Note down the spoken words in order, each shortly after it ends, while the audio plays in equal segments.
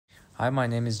Hi, my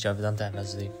name is Javidan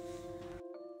Tehmazli.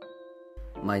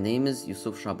 My name is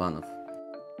Yusuf Shabanov.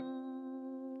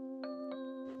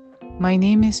 My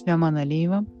name is Yaman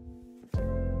Alieva.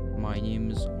 My name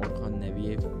is Orkhan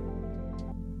Neviev.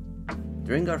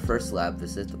 During our first lab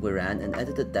visit, we ran and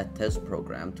edited that test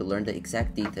program to learn the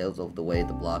exact details of the way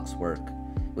the blocks work.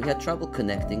 We had trouble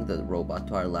connecting the robot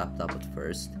to our laptop at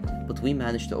first, but we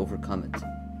managed to overcome it.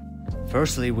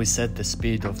 Firstly, we set the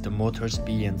speed of the motors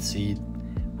B and C,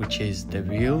 which is the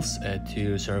wheels,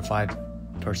 to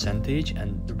 35%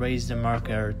 and raise the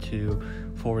marker to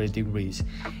 40 degrees.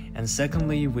 And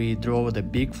secondly, we draw the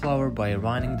big flower by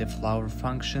running the flower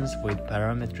functions with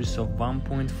parameters of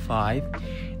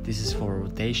 1.5, this is for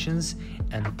rotations,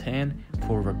 and 10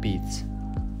 for repeats.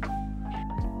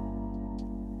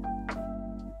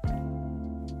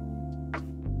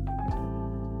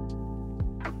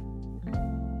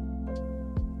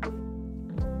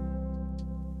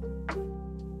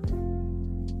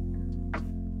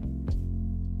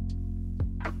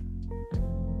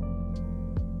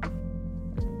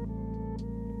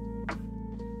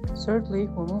 Thirdly,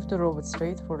 we move the robot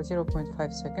straight for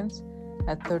 0.5 seconds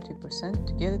at 30%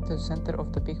 to get it to the center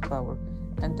of the big flower,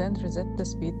 and then reset the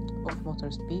speed of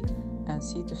motors B and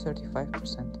C to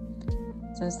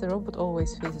 35%. Since the robot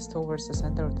always faces towards the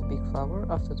center of the big flower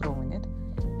after drawing it,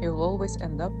 he will always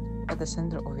end up at the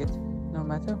center of it, no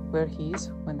matter where he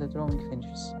is when the drawing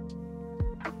finishes.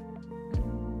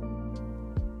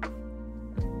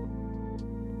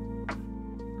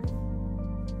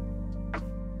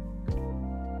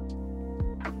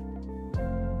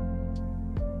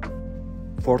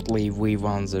 Fourthly, we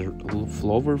run the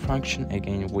flower function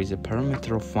again with a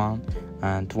parameter of 1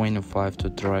 and 25 to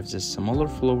drive the smaller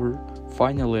flower.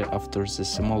 Finally, after the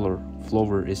smaller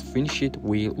flower is finished,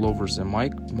 we lower the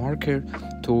marker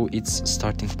to its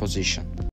starting position.